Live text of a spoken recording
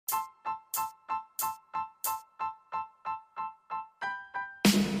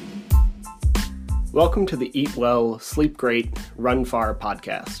Welcome to the Eat Well, Sleep Great, Run Far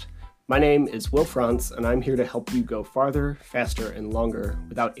podcast. My name is Will Frantz, and I'm here to help you go farther, faster, and longer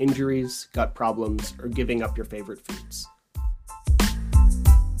without injuries, gut problems, or giving up your favorite foods.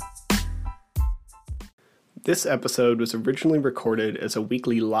 This episode was originally recorded as a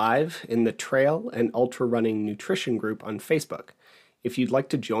weekly live in the Trail and Ultra Running Nutrition group on Facebook. If you'd like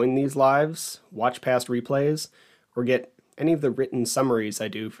to join these lives, watch past replays, or get any of the written summaries I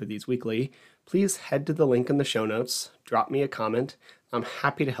do for these weekly, please head to the link in the show notes, drop me a comment. I'm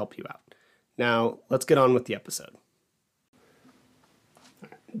happy to help you out. Now, let's get on with the episode.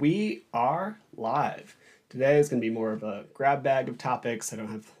 We are live. Today is going to be more of a grab bag of topics. I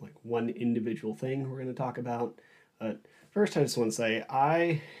don't have like one individual thing we're going to talk about. But first, I just want to say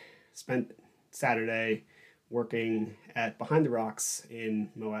I spent Saturday working at Behind the Rocks in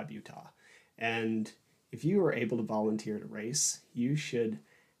Moab, Utah. And if you are able to volunteer to race, you should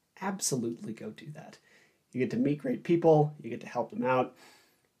absolutely go do that. You get to meet great people. You get to help them out.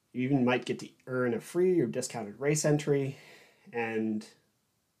 You even might get to earn a free or discounted race entry. And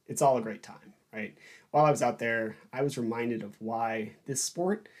it's all a great time, right? While I was out there, I was reminded of why this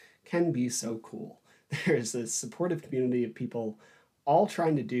sport can be so cool. There's this supportive community of people all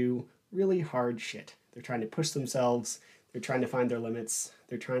trying to do really hard shit. They're trying to push themselves. They're trying to find their limits.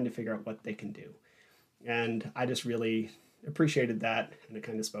 They're trying to figure out what they can do. And I just really appreciated that, and it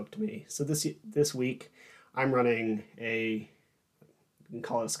kind of spoke to me. So this week, I'm running you can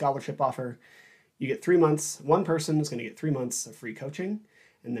call it a scholarship offer. You get 3 months. One person is going to get 3 months of free coaching,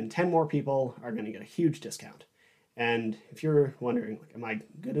 and then 10 more people are going to get a huge discount. And if you're wondering, like, am I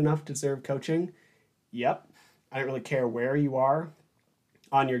good enough to deserve coaching? Yep. I don't really care where you are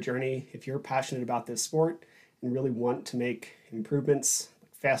on your journey. If you're passionate about this sport and really want to make improvements,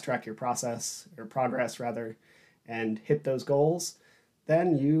 fast track your progress, and hit those goals,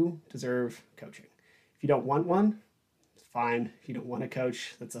 then you deserve coaching. If you don't want one, it's fine. If you don't want a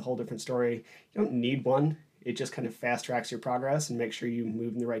coach, that's a whole different story. You don't need one. It just kind of fast tracks your progress and makes sure you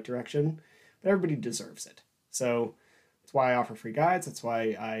move in the right direction. But everybody deserves it. So that's why I offer free guides. That's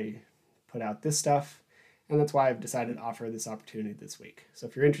why I put out this stuff. And that's why I've decided to offer this opportunity this week. So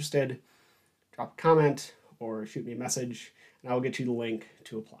if you're interested, drop a comment or shoot me a message, and I will get you the link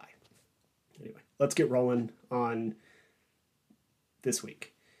to apply. Anyway, let's get rolling on this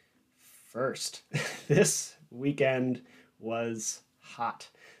week. First, this weekend was hot.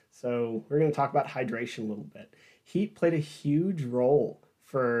 So we're going to talk about hydration a little bit. Heat played a huge role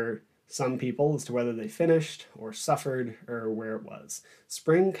for some people as to whether they finished or suffered or where it was.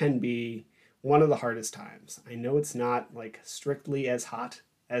 Spring can be one of the hardest times. I know it's not like strictly as hot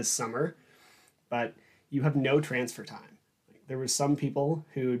as summer, but you have no transfer time. There were some people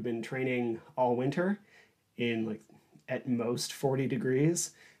who had been training all winter in like at most 40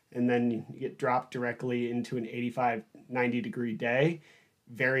 degrees, and then you get dropped directly into an 85, 90 degree day,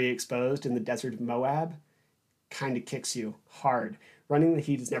 very exposed in the desert of Moab, kind of kicks you hard. Running the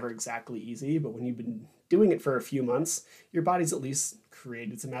heat is never exactly easy, but when you've been doing it for a few months, your body's at least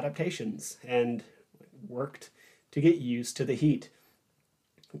created some adaptations and worked to get used to the heat.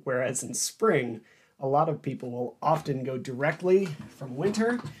 Whereas in spring, a lot of people will often go directly from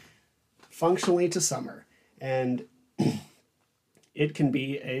winter functionally to summer, and it can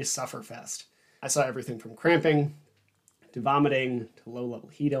be a sufferfest. I saw everything from cramping to vomiting to low-level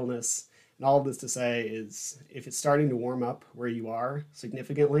heat illness, and all of this to say is if it's starting to warm up where you are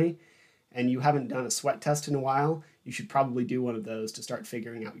significantly and you haven't done a sweat test in a while, you should probably do one of those to start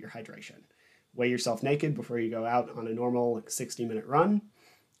figuring out your hydration. Weigh yourself naked before you go out on a normal 60-minute run.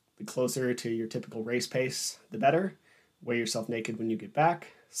 The closer to your typical race pace, the better. Weigh yourself naked when you get back.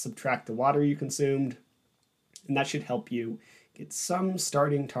 Subtract the water you consumed. And that should help you get some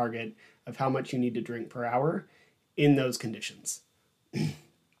starting target of how much you need to drink per hour in those conditions.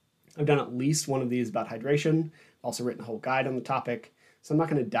 I've done at least one of these about hydration. I've also written a whole guide on the topic, so I'm not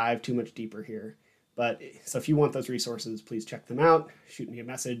going to dive too much deeper here. So if you want those resources, please check them out. Shoot me a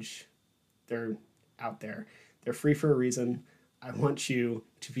message. They're out there. They're free for a reason. I want you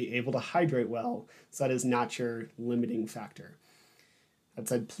to be able to hydrate well, so that is not your limiting factor. That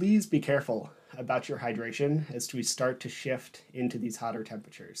said, please be careful about your hydration as we start to shift into these hotter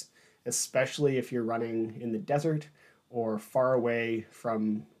temperatures, especially if you're running in the desert or far away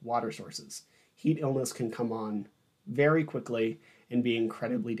from water sources. Heat illness can come on very quickly and be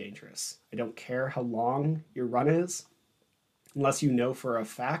incredibly dangerous. I don't care how long your run is, unless you know for a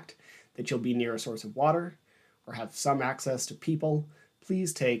fact that you'll be near a source of water or have some access to people,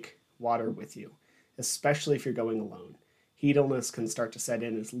 please take water with you, especially if you're going alone. Heat illness can start to set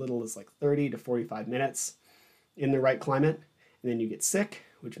in as little as like 30 to 45 minutes in the right climate, and then you get sick,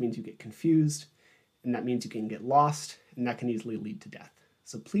 which means you get confused, and that means you can get lost, and that can easily lead to death.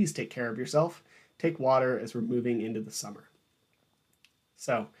 So please take care of yourself. Take water as we're moving into the summer.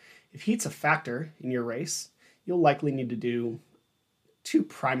 So if heat's a factor in your race, you'll likely need to do two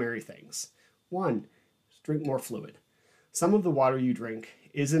primary things. One, drink more fluid. Some of the water you drink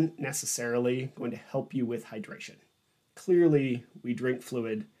isn't necessarily going to help you with hydration. Clearly, we drink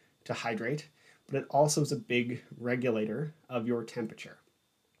fluid to hydrate, but it also is a big regulator of your temperature.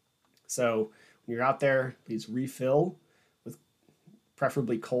 So when you're out there, please refill with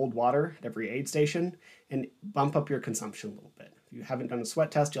preferably cold water at every aid station and bump up your consumption a little bit. If you haven't done a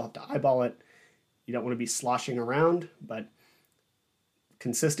sweat test, you'll have to eyeball it. You don't want to be sloshing around, but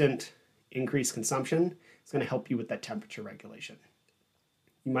consistent increased consumption is going to help you with that temperature regulation.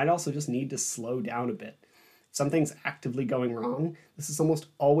 You might also just need to slow down a bit. If something's actively going wrong, this is almost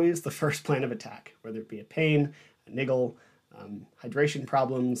always the first plan of attack, whether it be a pain, a niggle, hydration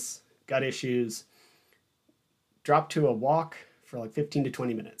problems, gut issues. Drop to a walk for like 15 to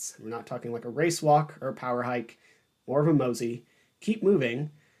 20 minutes. We're not talking like a race walk or a power hike, more of a mosey. Keep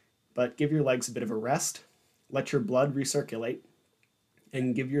moving, but give your legs a bit of a rest. Let your blood recirculate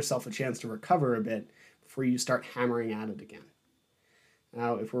and give yourself a chance to recover a bit before you start hammering at it again.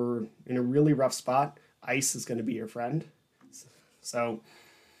 Now, if we're in a really rough spot, ice is going to be your friend. So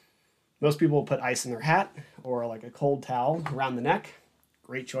most people will put ice in their hat or like a cold towel around the neck.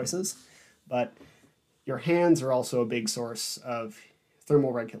 Great choices. But your hands are also a big source of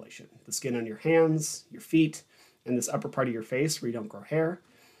thermal regulation. The skin on your hands, your feet, and this upper part of your face where you don't grow hair,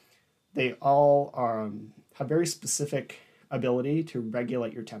 they all have very specific ability to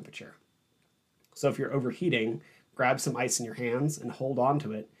regulate your temperature. So if you're overheating, grab some ice in your hands and hold on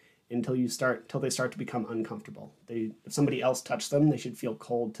to it until they start to become uncomfortable. If somebody else touched them, they should feel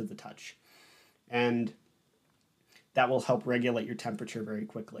cold to the touch. And that will help regulate your temperature very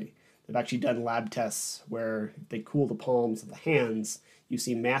quickly. They've actually done lab tests where they cool the palms of the hands. You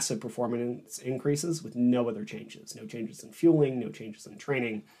see massive performance increases with no other changes. No changes in fueling, no changes in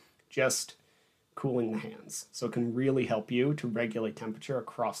training, just cooling the hands. So it can really help you to regulate temperature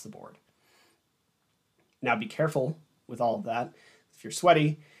across the board. Now be careful with all of that. If you're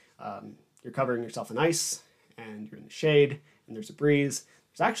sweaty, you're covering yourself in ice, and you're in the shade, and there's a breeze,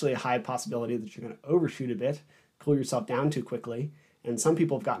 there's actually a high possibility that you're going to overshoot a bit, cool yourself down too quickly, and some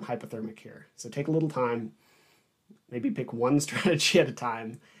people have gotten hypothermic here. So take a little time, maybe pick one strategy at a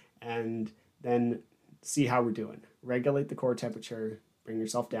time, and then see how we're doing. Regulate the core temperature, bring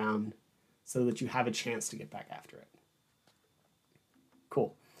yourself down, so that you have a chance to get back after it.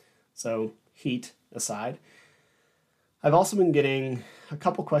 Cool. So heat aside, I've also been getting a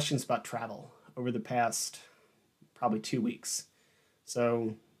couple questions about travel over the past probably 2 weeks.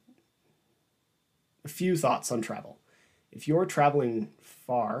 So a few thoughts on travel. If you're traveling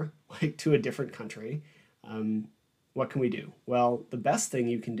far, like to a different country, what can we do? Well, the best thing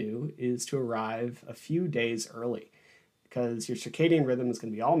you can do is to arrive a few days early, because your circadian rhythm is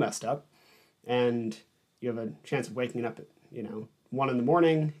going to be all messed up, and you have a chance of waking up at 1 in the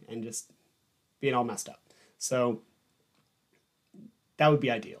morning and just being all messed up. So that would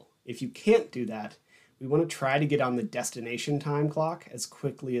be ideal. If you can't do that, we want to try to get on the destination time clock as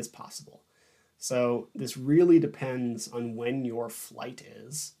quickly as possible. So this really depends on when your flight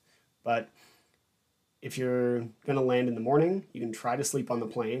is, but if you're going to land in the morning, you can try to sleep on the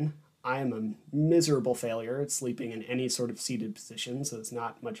plane. I am a miserable failure at sleeping in any sort of seated position, so it's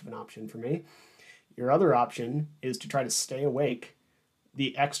not much of an option for me. Your other option is to try to stay awake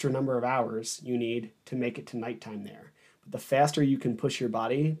the extra number of hours you need to make it to nighttime there. But the faster you can push your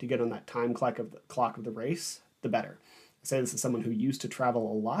body to get on that time clock of the race, the better. I say this as someone who used to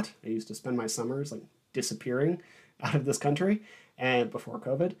travel a lot. I used to spend my summers like disappearing out of this country and before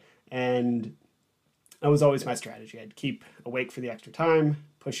COVID, and that was always my strategy. I'd keep awake for the extra time,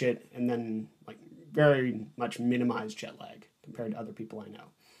 push it, and then like very much minimize jet lag compared to other people I know.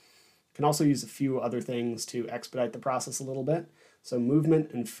 Can also use a few other things to expedite the process a little bit. So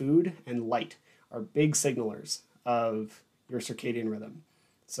movement and food and light are big signalers of your circadian rhythm.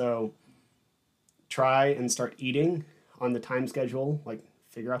 So try and start eating on the time schedule, like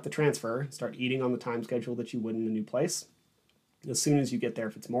figure out the transfer, start eating on the time schedule that you would in a new place. As soon as you get there,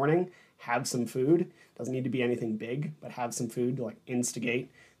 if it's morning, have some food. Doesn't need to be anything big, but have some food to like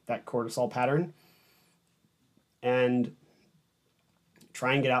instigate that cortisol pattern. And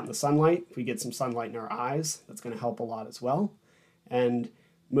try and get out in the sunlight. If we get some sunlight in our eyes, that's going to help a lot as well. And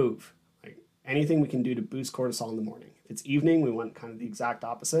move. Like anything we can do to boost cortisol in the morning. If it's evening, we want kind of the exact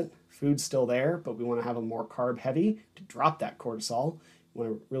opposite. Food's still there, but we want to have a more carb heavy to drop that cortisol. We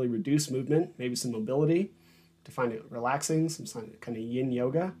want to really reduce movement, maybe some mobility to find it relaxing, some kind of yin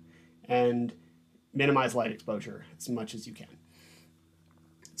yoga. And minimize light exposure as much as you can.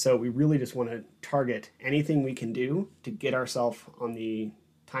 So we really just want to target anything we can do to get ourselves on the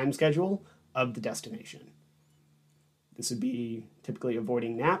time schedule of the destination. This would be typically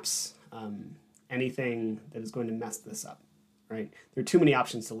avoiding naps, anything that is going to mess this up, right? There are too many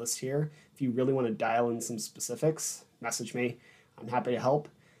options to list here. If you really want to dial in some specifics, message me. I'm happy to help.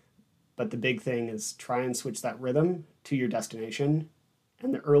 But the big thing is try and switch that rhythm to your destination,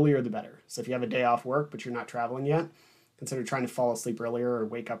 and the earlier the better. So if you have a day off work but you're not traveling yet, consider trying to fall asleep earlier or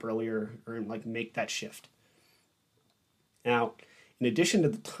wake up earlier or like make that shift. Now, in addition to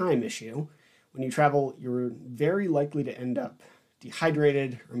the time issue, when you travel, you're very likely to end up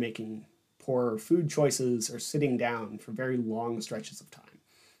dehydrated or making poor food choices or sitting down for very long stretches of time.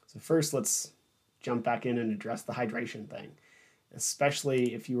 So first, let's jump back in and address the hydration thing,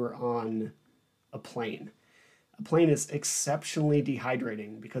 especially if you are on a plane. A plane is exceptionally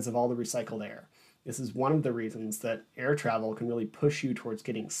dehydrating because of all the recycled air. This is one of the reasons that air travel can really push you towards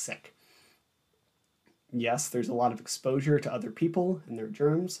getting sick. Yes, there's a lot of exposure to other people and their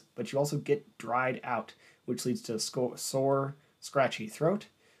germs, but you also get dried out, which leads to a sore, scratchy throat.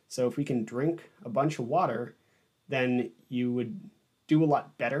 So if we can drink a bunch of water, then you would do a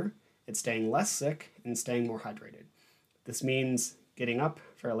lot better at staying less sick and staying more hydrated. This means getting up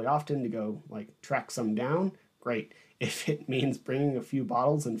fairly often to go track some down, great. If it means bringing a few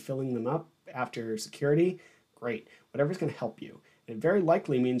bottles and filling them up after security, great. Whatever's going to help you. It very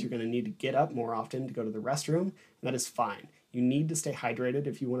likely means you're going to need to get up more often to go to the restroom, and that is fine. You need to stay hydrated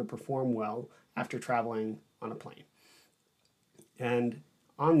if you want to perform well after traveling on a plane. And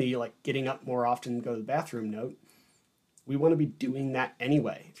on the getting up more often to go to the bathroom note, we want to be doing that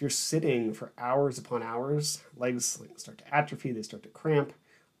anyway. If you're sitting for hours upon hours, legs start to atrophy, they start to cramp,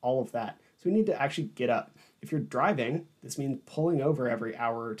 all of that. So we need to actually get up. If you're driving, this means pulling over every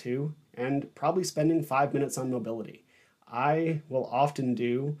hour or two and probably spending 5 minutes on mobility. I will often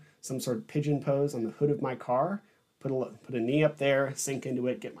do some sort of pigeon pose on the hood of my car, put a knee up there, sink into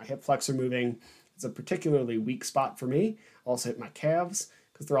it, get my hip flexor moving. It's a particularly weak spot for me. Also hit my calves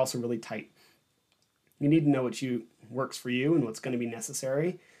because they're also really tight. You need to know what works for you and what's going to be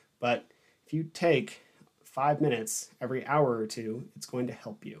necessary, but if you take 5 minutes every hour or two, it's going to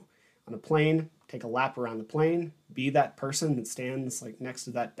help you. On a plane, take a lap around the plane, be that person that stands next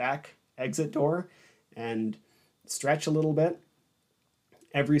to that back exit door and stretch a little bit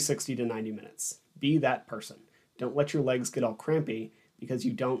every 60 to 90 minutes. Be that person. Don't let your legs get all crampy because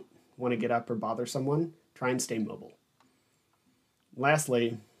you don't want to get up or bother someone. Try and stay mobile.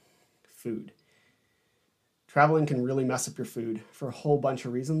 Lastly, food. Traveling can really mess up your food for a whole bunch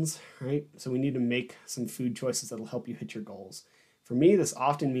of reasons, right? So we need to make some food choices that'll help you hit your goals. For me, this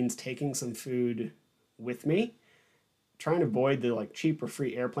often means taking some food with me. Try and avoid the cheap or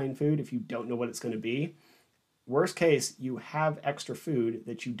free airplane food if you don't know what it's going to be. Worst case, you have extra food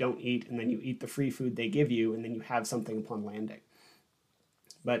that you don't eat, and then you eat the free food they give you, and then you have something upon landing.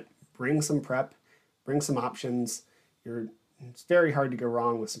 But bring some prep, bring some options. It's very hard to go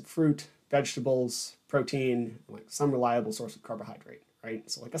wrong with some fruit, vegetables, protein, some reliable source of carbohydrate, right?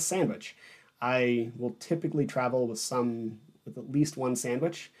 So a sandwich. I will typically travel with at least one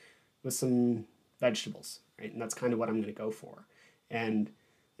sandwich with some vegetables, right? And that's kind of what I'm going to go for. And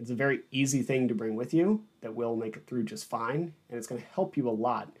it's a very easy thing to bring with you that will make it through just fine. And it's going to help you a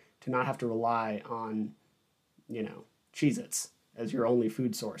lot to not have to rely on, Cheez-Its as your only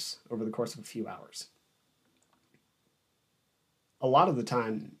food source over the course of a few hours. A lot of the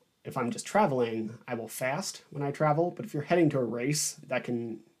time, if I'm just traveling, I will fast when I travel. But if you're heading to a race, that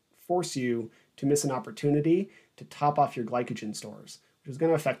can force you to miss an opportunity to top off your glycogen stores, which is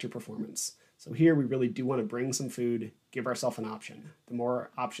going to affect your performance. So here we really do want to bring some food, give ourselves an option. The more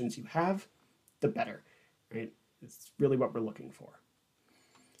options you have, the better, right? It's really what we're looking for.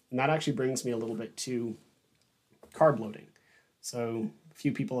 And that actually brings me a little bit to carb loading. So a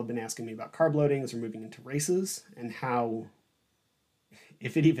few people have been asking me about carb loading as we're moving into races and how,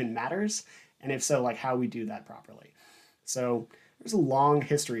 if it even matters, and if so, how we do that properly. So there's a long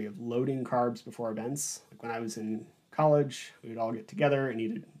history of loading carbs before events. When I was in college, we would all get together and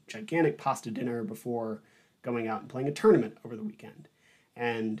eat a gigantic pasta dinner before going out and playing a tournament over the weekend.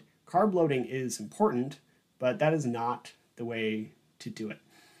 And carb loading is important, but that is not the way to do it.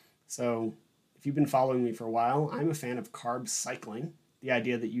 So if you've been following me for a while, I'm a fan of carb cycling, the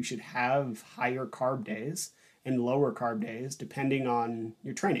idea that you should have higher carb days and lower carb days depending on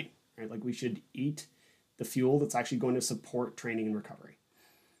your training, right? We should eat the fuel that's actually going to support training and recovery.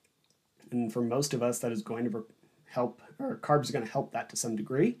 And for most of us, that is going to help, or carbs are going to help that to some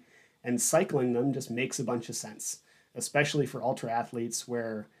degree. And cycling them just makes a bunch of sense, especially for ultra athletes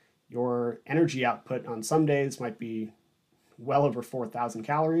where Your energy output on some days might be well over 4,000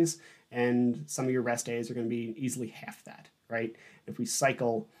 calories, and some of your rest days are going to be easily half that, right? If we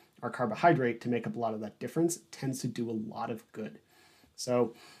cycle our carbohydrate to make up a lot of that difference, it tends to do a lot of good.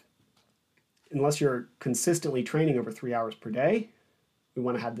 So unless you're consistently training over 3 hours per day, we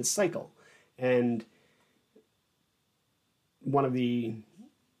want to have this cycle. And one of the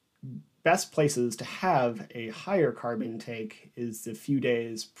best places to have a higher carb intake is the few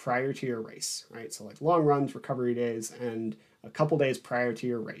days prior to your race, right? So like long runs, recovery days, and a couple days prior to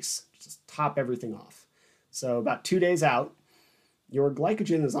your race. Just top everything off. So about 2 days out, your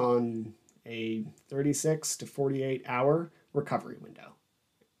glycogen is on a 36 to 48 hour recovery window.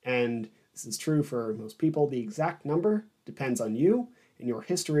 And this is true for most people. The exact number depends on you and your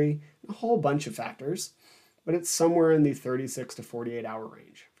history and a whole bunch of factors, but it's somewhere in the 36 to 48 hour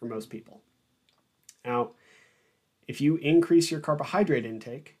range for most people. Now, if you increase your carbohydrate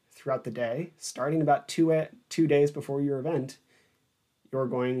intake throughout the day, starting about 2 days before your event, you're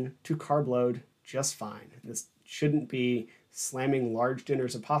going to carb load just fine. This shouldn't be slamming large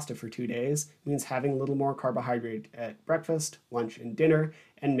dinners of pasta for 2 days. It means having a little more carbohydrate at breakfast, lunch, and dinner,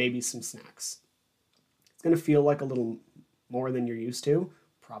 and maybe some snacks. It's going to feel like a little more than you're used to,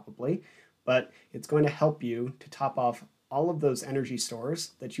 probably, but it's going to help you to top off all of those energy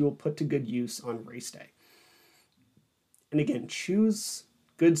stores that you will put to good use on race day. And again, choose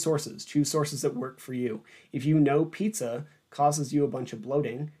good sources. Choose sources that work for you. If you know pizza causes you a bunch of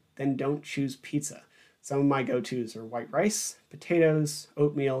bloating, then don't choose pizza. Some of my go-tos are white rice, potatoes,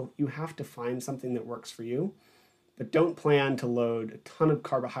 oatmeal. You have to find something that works for you, but don't plan to load a ton of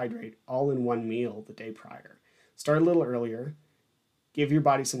carbohydrate all in one meal the day prior. Start a little earlier. Give your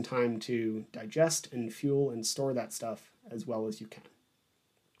body some time to digest and fuel and store that stuff as well as you can.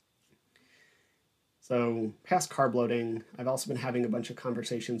 So past carb loading, I've also been having a bunch of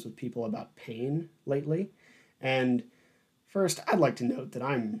conversations with people about pain lately. And first, I'd like to note that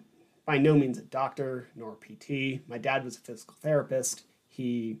I'm by no means a doctor nor a PT. My dad was a physical therapist.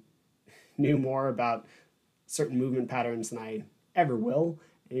 He knew more about certain movement patterns than I ever will.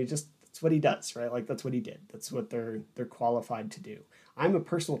 And that's what he does, right? Like that's what he did. That's what they're qualified to do. I'm a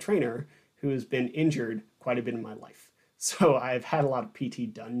personal trainer who has been injured quite a bit in my life. So I've had a lot of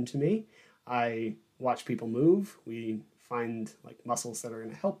PT done to me. I watch people move. We find like muscles that are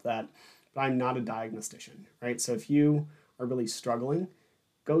going to help that, but I'm not a diagnostician, right? So if you are really struggling,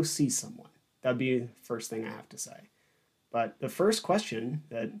 go see someone. That'd be the first thing I have to say. But the first question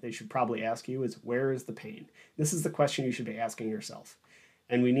that they should probably ask you is, where is the pain? This is the question you should be asking yourself.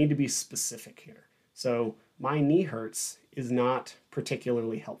 And we need to be specific here. So my knee hurts is not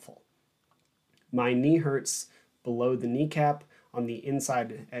particularly helpful. My knee hurts below the kneecap on the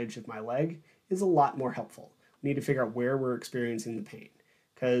inside edge of my leg is a lot more helpful. We need to figure out where we're experiencing the pain,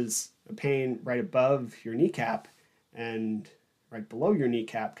 because a pain right above your kneecap and right below your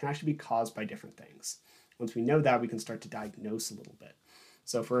kneecap can actually be caused by different things. Once we know that, we can start to diagnose a little bit.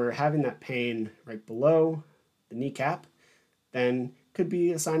 So if we're having that pain right below the kneecap, then could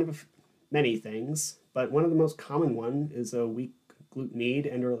be a sign of many things, but one of the most common one is a weak glute med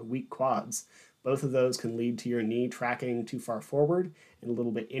and or weak quads. Both of those can lead to your knee tracking too far forward and a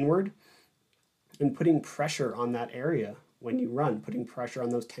little bit inward, and putting pressure on that area when you run, putting pressure on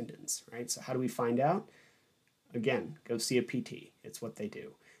those tendons, right? So how do we find out? Again, go see a PT. It's what they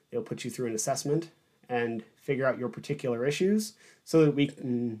do. They'll put you through an assessment and figure out your particular issues so that we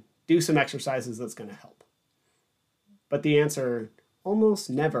can do some exercises that's going to help. But the answer almost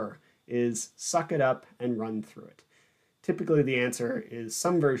never is suck it up and run through it. Typically the answer is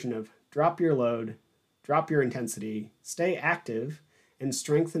some version of drop your load, drop your intensity, stay active, and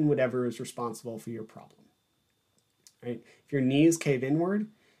strengthen whatever is responsible for your problem. Right? If your knees cave inward,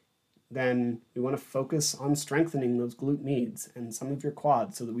 then we want to focus on strengthening those glute meds and some of your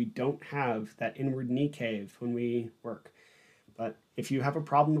quads so that we don't have that inward knee cave when we work. But if you have a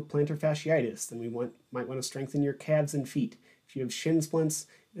problem with plantar fasciitis, then we might want to strengthen your calves and feet. If you have shin splints,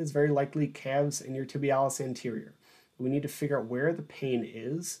 it is very likely calves and your tibialis anterior. We need to figure out where the pain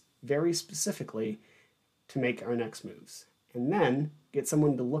is very specifically to make our next moves. And then get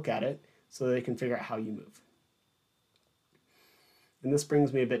someone to look at it so they can figure out how you move. And this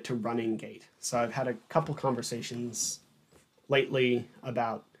brings me a bit to running gait. So I've had a couple conversations lately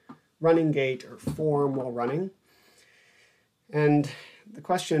about running gait or form while running. And the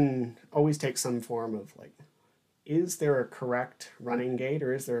question always takes some form of like, is there a correct running gait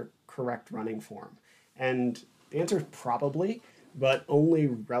or is there a correct running form? And the answer is probably, but only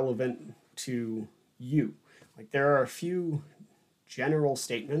relevant to you. Like there are a few general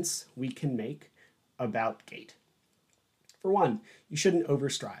statements we can make about gait. For one, you shouldn't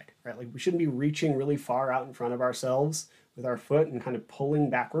overstride, right? Like we shouldn't be reaching really far out in front of ourselves with our foot and kind of pulling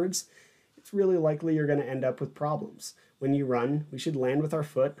backwards. It's really likely you're going to end up with problems. When you run, we should land with our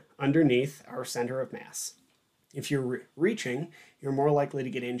foot underneath our center of mass. If you're reaching, you're more likely to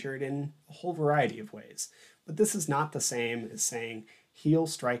get injured in a whole variety of ways. But this is not the same as saying heel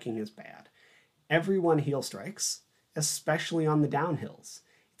striking is bad. Everyone heel strikes, especially on the downhills.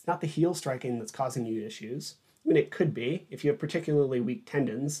 It's not the heel striking that's causing you issues. I mean, it could be. If you have particularly weak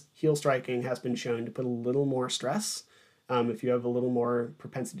tendons, heel striking has been shown to put a little more stress. If you have a little more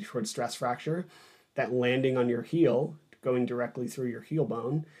propensity towards stress fracture, that landing on your heel, going directly through your heel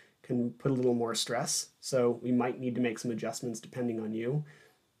bone, can put a little more stress. So we might need to make some adjustments depending on you,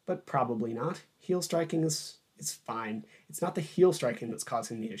 but probably not. Heel striking is fine. It's not the heel striking that's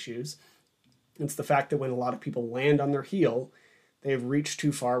causing the issues. It's the fact that when a lot of people land on their heel, they have reached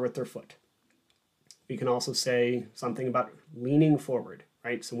too far with their foot. We can also say something about leaning forward,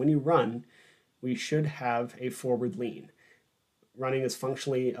 right? So when you run, we should have a forward lean. Running is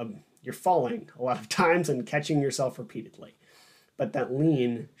functionally, you're falling a lot of times and catching yourself repeatedly. But that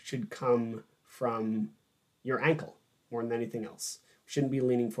lean should come from your ankle more than anything else. We shouldn't be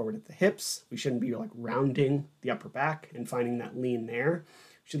leaning forward at the hips. We shouldn't be like rounding the upper back and finding that lean there.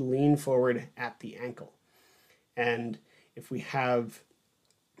 We should lean forward at the ankle. And if we have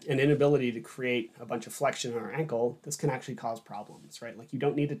an inability to create a bunch of flexion in our ankle, this can actually cause problems, right? Like you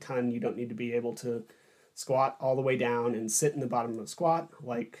don't need a ton, you don't need to be able to squat all the way down and sit in the bottom of the squat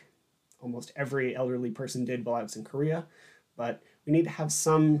like almost every elderly person did while I was in Korea, but we need to have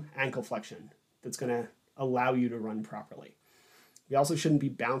some ankle flexion that's going to allow you to run properly. We also shouldn't be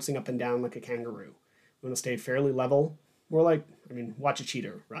bouncing up and down like a kangaroo. We want to stay fairly level, more like, watch a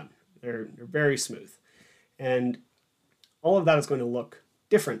cheetah run. They're very smooth. And all of that is going to look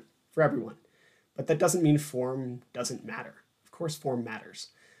different for everyone. But that doesn't mean form doesn't matter. Of course, form matters.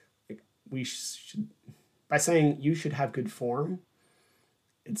 We should, by saying you should have good form,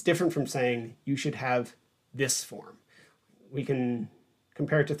 it's different from saying you should have this form. We can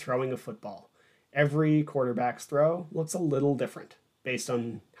compare it to throwing a football. Every quarterback's throw looks a little different based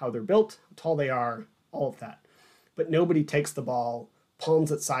on how they're built, how tall they are, all of that. But nobody takes the ball,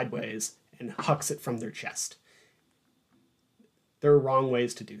 palms it sideways, and hucks it from their chest. There are wrong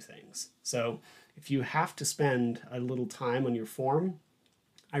ways to do things. So if you have to spend a little time on your form,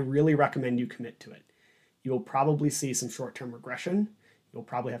 I really recommend you commit to it. You'll probably see some short-term regression. You'll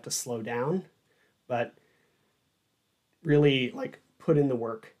probably have to slow down, but really put in the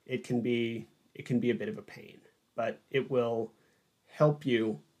work. It can be a bit of a pain, but it will help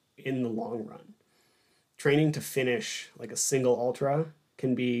you in the long run. Training to finish like a single ultra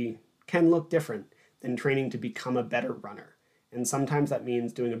can look different than training to become a better runner. And sometimes that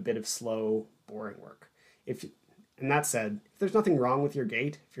means doing a bit of slow, boring work. And that said, if there's nothing wrong with your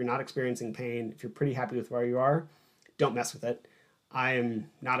gait, if you're not experiencing pain, if you're pretty happy with where you are, don't mess with it. I am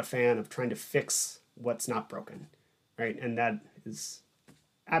not a fan of trying to fix what's not broken, right? And that is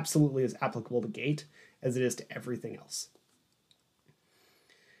absolutely as applicable to gait as it is to everything else.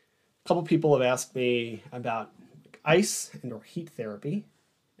 A couple people have asked me about ice and or heat therapy,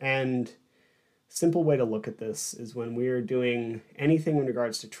 and simple way to look at this is when we're doing anything in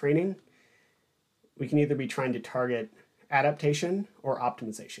regards to training, we can either be trying to target adaptation or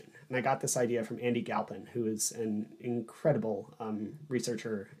optimization. And I got this idea from Andy Galpin, who is an incredible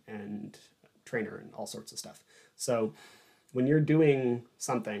researcher and trainer and all sorts of stuff. So when you're doing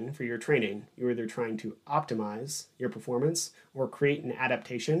something for your training, you're either trying to optimize your performance or create an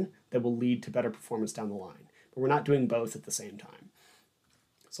adaptation that will lead to better performance down the line. But we're not doing both at the same time.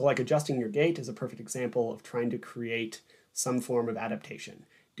 So like adjusting your gait is a perfect example of trying to create some form of adaptation.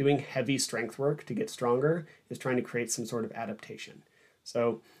 Doing heavy strength work to get stronger is trying to create some sort of adaptation.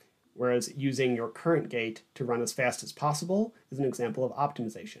 So whereas using your current gait to run as fast as possible is an example of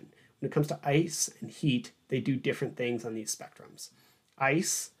optimization. When it comes to ice and heat, they do different things on these spectrums.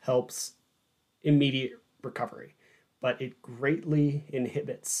 Ice helps immediate recovery, but it greatly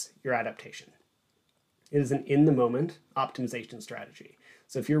inhibits your adaptation. It is an in-the-moment optimization strategy.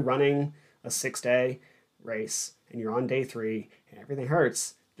 So if you're running a 6-day race and you're on day 3 and everything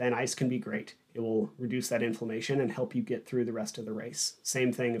hurts, then ice can be great. It will reduce that inflammation and help you get through the rest of the race.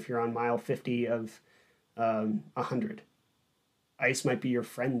 Same thing if you're on mile 50 of 100. Ice might be your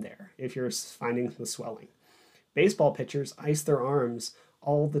friend there if you're finding the swelling. Baseball pitchers ice their arms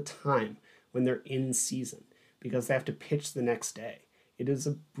all the time when they're in season because they have to pitch the next day. It is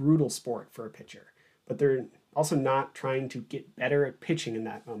a brutal sport for a pitcher, but they're also not trying to get better at pitching in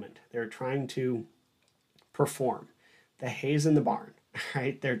that moment. They're trying to perform. The hay's in the barn,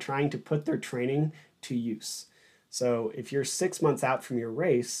 right? They're trying to put their training to use. So if you're 6 months out from your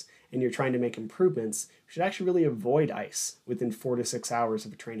race and you're trying to make improvements, you should actually really avoid ice within 4 to 6 hours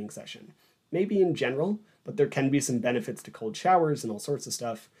of a training session. Maybe in general, but there can be some benefits to cold showers and all sorts of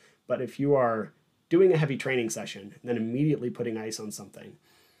stuff. But if you are doing a heavy training session and then immediately putting ice on something,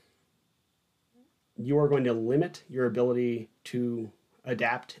 you are going to limit your ability to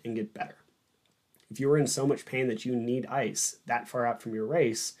adapt and get better. If you are in so much pain that you need ice that far out from your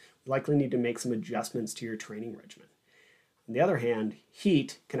race, you likely need to make some adjustments to your training regimen. On the other hand,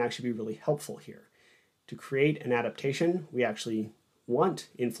 heat can actually be really helpful here. To create an adaptation, we actually want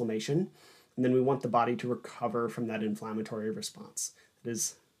inflammation, and then we want the body to recover from that inflammatory response. That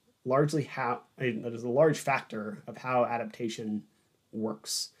is largely that is a large factor of how adaptation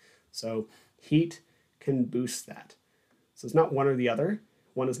works. So heat can boost that. So it's not one or the other.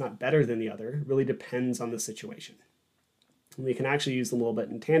 One is not better than the other. It really depends on the situation. And we can actually use them a little bit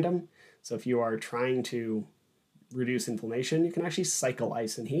in tandem. So if you are trying to reduce inflammation, you can actually cycle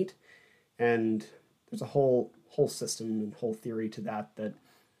ice and heat. And there's a whole system and whole theory to that that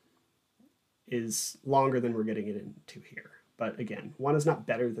is longer than we're getting it into here. But again, one is not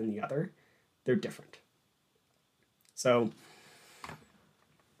better than the other. They're different. So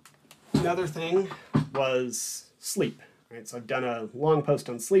another thing was sleep. Right? So I've done a long post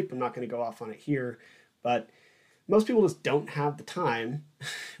on sleep. I'm not going to go off on it here, but most people just don't have the time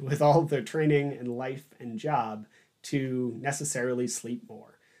with all of their training and life and job to necessarily sleep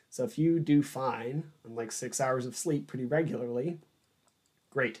more. So if you do fine on like 6 hours of sleep pretty regularly,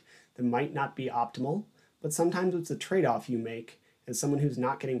 great. That might not be optimal, but sometimes it's a trade-off you make as someone who's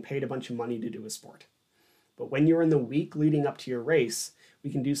not getting paid a bunch of money to do a sport. But when you're in the week leading up to your race, we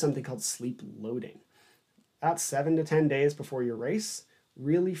can do something called sleep loading. About 7 to 10 days before your race,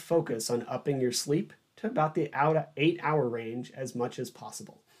 really focus on upping your sleep to about the 8-hour range as much as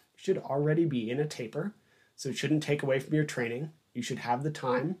possible. You should already be in a taper, so it shouldn't take away from your training. You should have the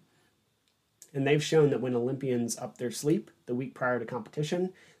time. And they've shown that when Olympians up their sleep the week prior to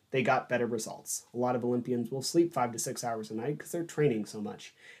competition, they got better results. A lot of Olympians will sleep 5 to 6 hours a night because they're training so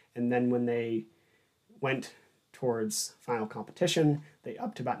much. And then when they went towards final competition, they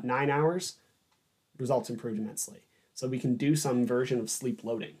upped to about 9 hours. Results improved immensely. So we can do some version of sleep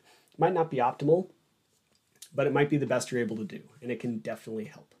loading. It might not be optimal, but it might be the best you're able to do, and it can definitely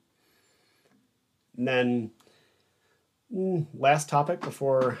help. And then last topic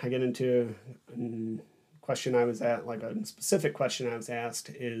before I get into a question I was at, like a specific question I was asked,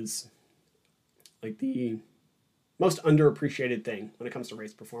 is like the most underappreciated thing when it comes to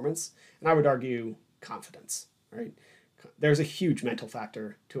race performance, and I would argue confidence, right? There's a huge mental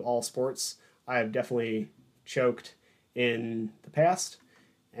factor to all sports. I have definitely choked in the past,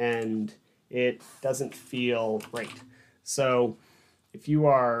 and it doesn't feel great. So if you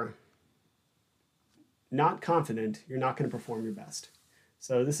are not confident, you're not going to perform your best.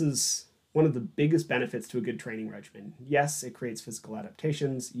 So this is one of the biggest benefits to a good training regimen. Yes, it creates physical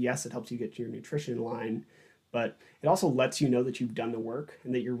adaptations. Yes, it helps you get your nutrition in line, but it also lets you know that you've done the work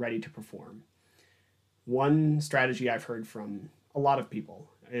and that you're ready to perform. One strategy I've heard from a lot of people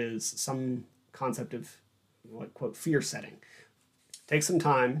is some concept of, like, quote, fear setting. Take some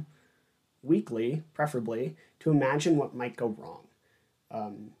time, weekly, preferably, to imagine what might go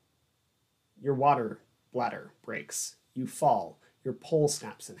wrong. Your water bladder breaks, you fall, your pole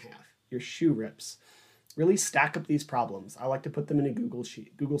snaps in half, your shoe rips. Really stack up these problems. I like to put them in a Google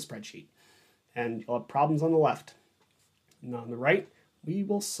spreadsheet. And you'll have problems on the left. And on the right, we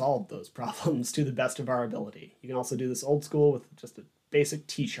will solve those problems to the best of our ability. You can also do this old school with just a basic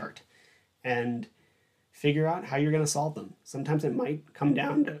T-chart and figure out how you're going to solve them. Sometimes it might come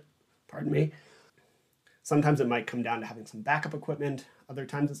down to, sometimes it might come down to having some backup equipment. Other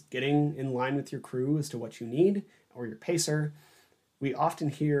times it's getting in line with your crew as to what you need, or your pacer. We often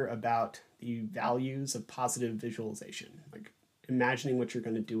hear about the values of positive visualization, like imagining what you're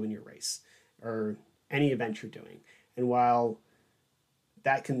going to do in your race or any event you're doing. And while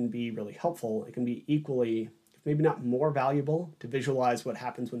that can be really helpful, it can be equally, if maybe not more valuable, to visualize what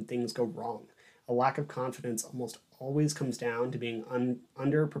happens when things go wrong. A lack of confidence almost always comes down to being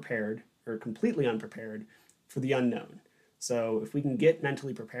underprepared or completely unprepared for the unknown. So if we can get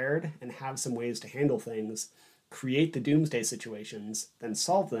mentally prepared and have some ways to handle things, create the doomsday situations, then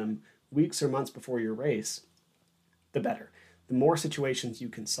solve them weeks or months before your race, the better. The more situations you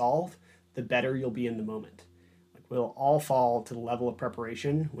can solve, the better you'll be in the moment. Like, we'll all fall to the level of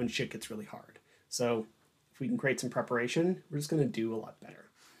preparation when shit gets really hard. So if we can create some preparation, we're just going to do a lot better.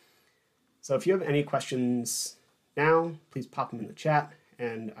 So if you have any questions now, please pop them in the chat,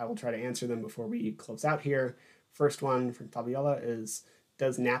 and I will try to answer them before we close out here. First one from Fabiola is,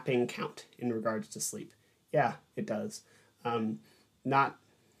 does napping count in regards to sleep? Yeah, it does. Not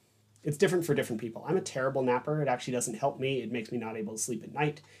It's different for different people. I'm a terrible napper. It actually doesn't help me. It makes me not able to sleep at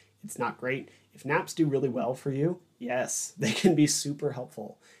night. It's not great. If naps do really well for you, yes, they can be super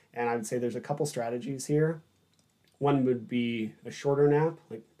helpful. And I would say there's a couple strategies here. One would be a shorter nap,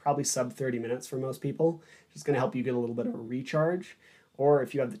 like probably sub 30 minutes for most people. Just going to help you get a little bit of a recharge. Or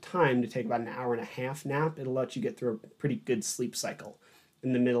if you have the time to take about an hour and a half nap, it'll let you get through a pretty good sleep cycle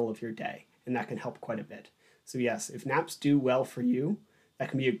in the middle of your day. And that can help quite a bit. So yes, if naps do well for you, that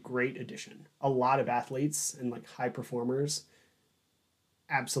can be a great addition. A lot of athletes and like high performers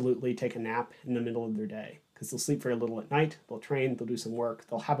absolutely take a nap in the middle of their day because they'll sleep very little at night, they'll train, they'll do some work,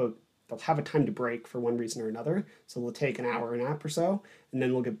 they'll have a time to break for one reason or another, so they'll take an hour nap or so, and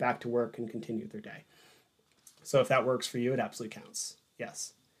then they'll get back to work and continue their day. So if that works for you, it absolutely counts.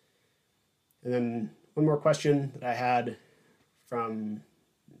 Yes. And then one more question that I had from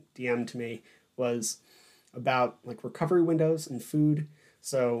DM to me was about like recovery windows and food.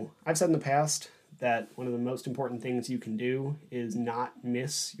 So I've said in the past that one of the most important things you can do is not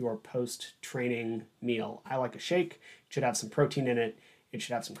miss your post-training meal. I like a shake. It should have some protein in it. It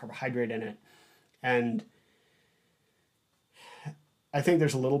should have some carbohydrate in it. And I think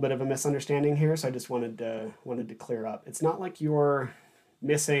there's a little bit of a misunderstanding here, so I just wanted to clear up. It's not like you're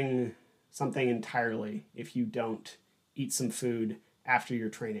missing something entirely if you don't eat some food after your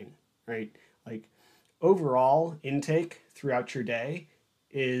training, right? Like overall intake throughout your day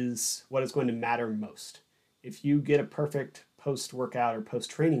is what is going to matter most. If you get a perfect post-workout or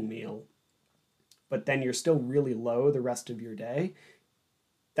post-training meal, but then you're still really low the rest of your day,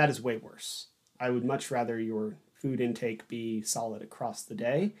 that is way worse. I would much rather your food intake be solid across the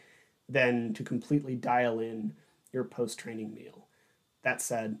day than to completely dial in your post-training meal. That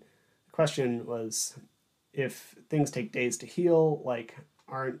said, the question was, if things take days to heal, like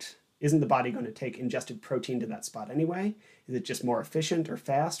isn't the body going to take ingested protein to that spot anyway? Is it just more efficient or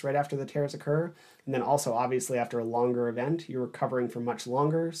fast right after the tears occur? And then also, obviously, after a longer event, you're recovering for much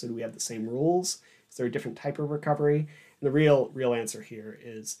longer. So do we have the same rules? Is there a different type of recovery? And the real answer here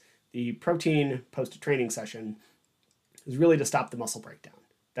is the protein post-training session is really to stop the muscle breakdown.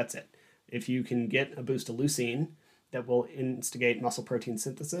 That's it. If you can get a boost of leucine that will instigate muscle protein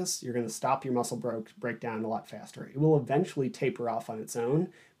synthesis, you're going to stop your muscle breakdown a lot faster. It will eventually taper off on its own,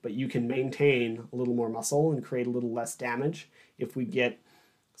 but you can maintain a little more muscle and create a little less damage if we get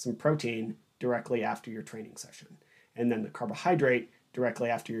some protein directly after your training session. And then the carbohydrate directly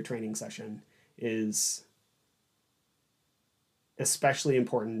after your training session is especially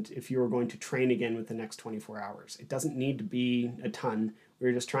important if you are going to train again with the next 24 hours. It doesn't need to be a ton.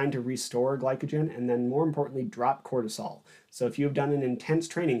 We're just trying to restore glycogen and then more importantly, drop cortisol. So if you've done an intense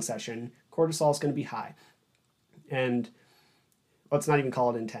training session, cortisol is going to be high. And let's not even call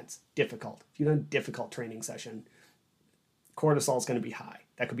it intense, difficult. If you've done a difficult training session, cortisol is going to be high.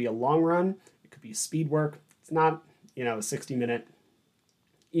 That could be a long run. It could be speed work. It's not, a 60-minute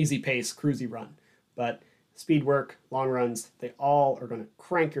easy pace, cruisy run, but speed work, long runs, they all are going to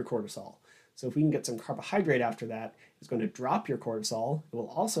crank your cortisol. So if we can get some carbohydrate after that, it's going to drop your cortisol. It will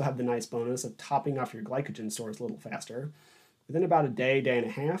also have the nice bonus of topping off your glycogen stores a little faster. Within about a day and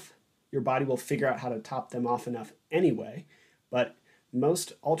a half, your body will figure out how to top them off enough anyway. But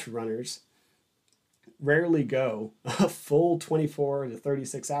most ultra runners rarely go a full 24 to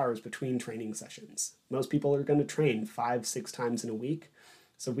 36 hours between training sessions. Most people are going to train 5-6 times in a week.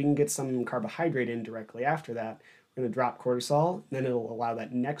 So if we can get some carbohydrate in directly after that, we're going to drop cortisol, and then it'll allow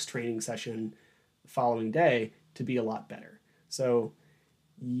that next training session the following day to be a lot better. So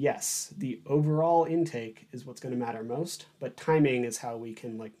yes, the overall intake is what's going to matter most, but timing is how we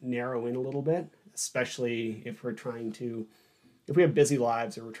can narrow in a little bit, especially if we have busy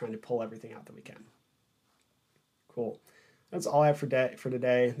lives or we're trying to pull everything out that we can. Cool. That's all I have for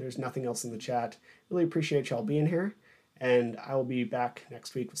today. There's nothing else in the chat. Really appreciate y'all being here. And I will be back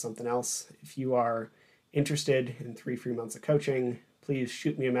next week with something else. If you are interested in 3 free months of coaching, please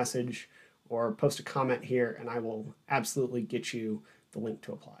shoot me a message or post a comment here, and I will absolutely get you the link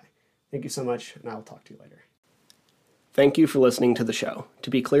to apply. Thank you so much, and I will talk to you later. Thank you for listening to the show. To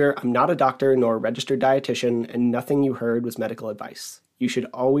be clear, I'm not a doctor nor a registered dietitian, and nothing you heard was medical advice. You should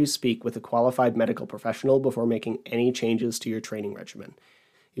always speak with a qualified medical professional before making any changes to your training regimen.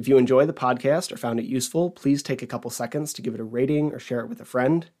 If you enjoy the podcast or found it useful, please take a couple seconds to give it a rating or share it with a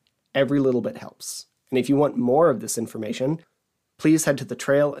friend. Every little bit helps. And if you want more of this information, please head to the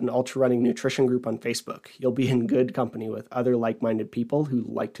Trail and Ultra Running Nutrition group on Facebook. You'll be in good company with other like-minded people who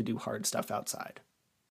like to do hard stuff outside.